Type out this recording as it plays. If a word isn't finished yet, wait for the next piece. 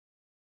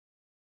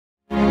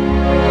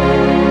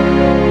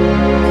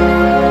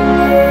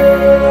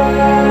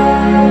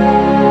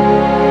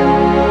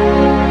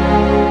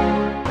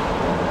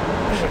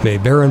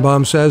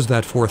Berenbaum says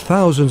that for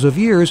thousands of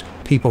years,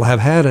 people have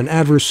had an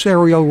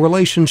adversarial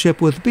relationship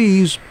with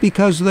bees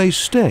because they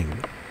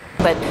sting.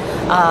 But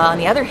on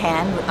the other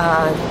hand,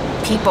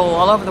 people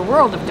all over the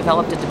world have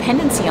developed a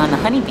dependency on the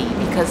honeybee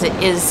because it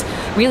is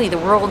really the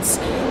world's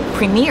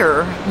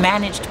premier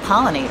managed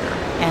pollinator.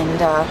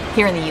 And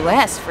here in the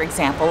U.S., for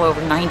example,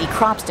 over 90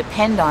 crops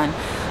depend on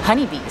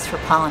honeybees for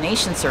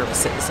pollination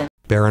services.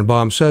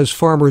 Berenbaum says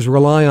farmers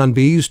rely on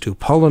bees to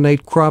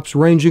pollinate crops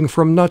ranging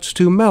from nuts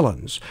to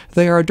melons.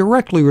 They are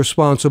directly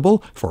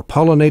responsible for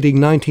pollinating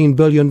 $19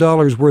 billion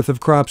worth of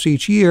crops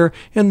each year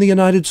in the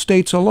United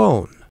States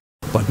alone.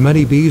 But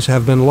many bees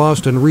have been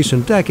lost in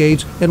recent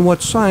decades in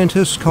what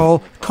scientists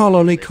call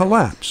colony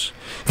collapse.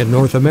 In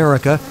North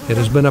America, it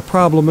has been a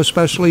problem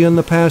especially in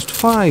the past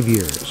 5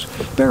 years.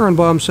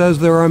 Berenbaum says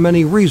there are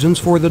many reasons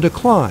for the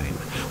decline.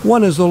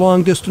 One is the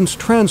long-distance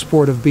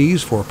transport of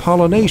bees for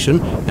pollination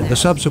and the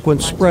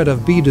subsequent spread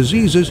of bee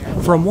diseases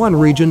from one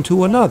region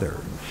to another.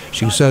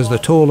 She says the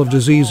toll of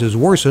disease is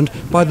worsened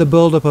by the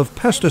buildup of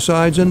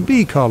pesticides in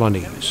bee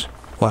colonies.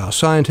 While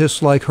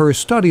scientists like her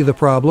study the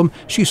problem,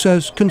 she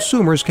says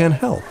consumers can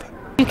help.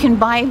 You can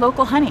buy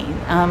local honey.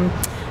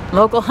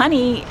 Local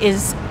honey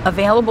is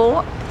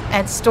available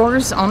at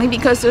stores only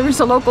because there's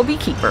a local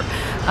beekeeper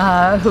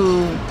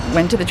who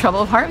went to the trouble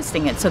of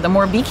harvesting it. So the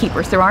more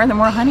beekeepers there are, the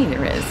more honey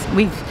there is.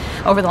 We've,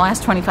 over the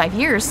last 25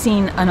 years,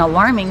 seen an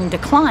alarming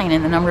decline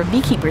in the number of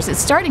beekeepers. It's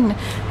starting,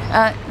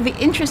 the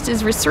interest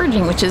is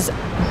resurging, which is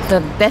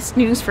the best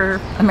news for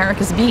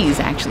America's bees,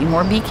 actually,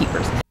 more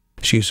beekeepers.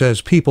 She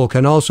says people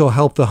can also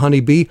help the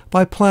honeybee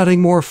by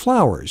planting more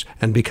flowers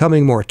and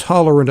becoming more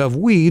tolerant of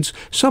weeds,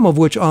 some of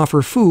which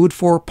offer food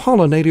for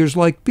pollinators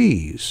like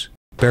bees.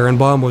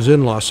 Berenbaum was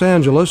in Los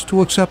Angeles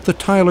to accept the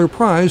Tyler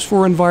Prize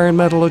for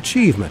Environmental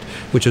Achievement,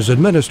 which is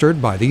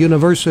administered by the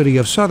University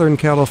of Southern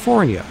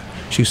California.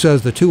 She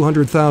says the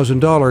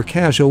 $200,000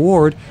 cash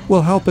award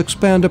will help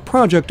expand a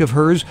project of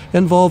hers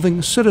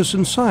involving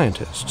citizen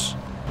scientists.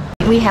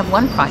 We have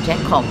one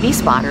project called Bee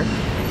Spotter,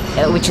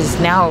 which is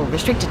now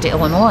restricted to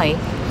Illinois,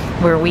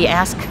 where we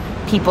ask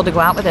people to go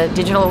out with a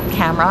digital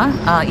camera,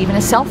 even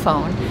a cell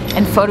phone,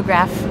 and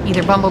photograph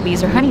either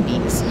bumblebees or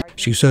honeybees.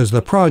 She says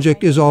the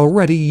project is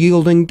already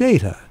yielding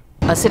data.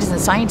 A citizen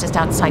scientist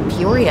outside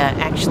Peoria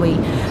actually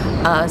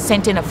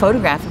sent in a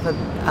photograph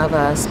of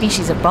a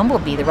species of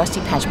bumblebee, the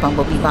rusty patch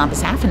bumblebee,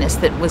 Bombus affinis,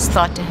 that was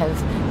thought to have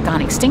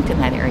gone extinct in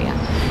that area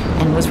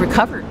and was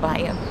recovered by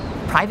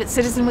a private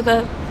citizen with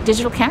a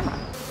digital camera.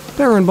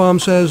 Berenbaum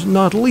says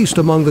not least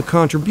among the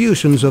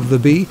contributions of the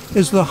bee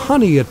is the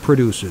honey it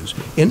produces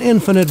in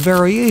infinite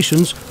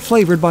variations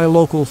flavored by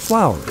local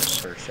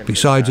flowers.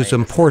 Besides its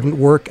important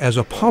work as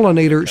a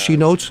pollinator, she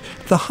notes,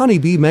 the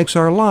honeybee makes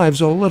our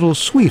lives a little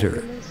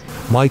sweeter.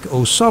 Mike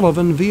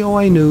O'Sullivan,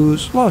 VOA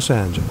News, Los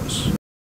Angeles.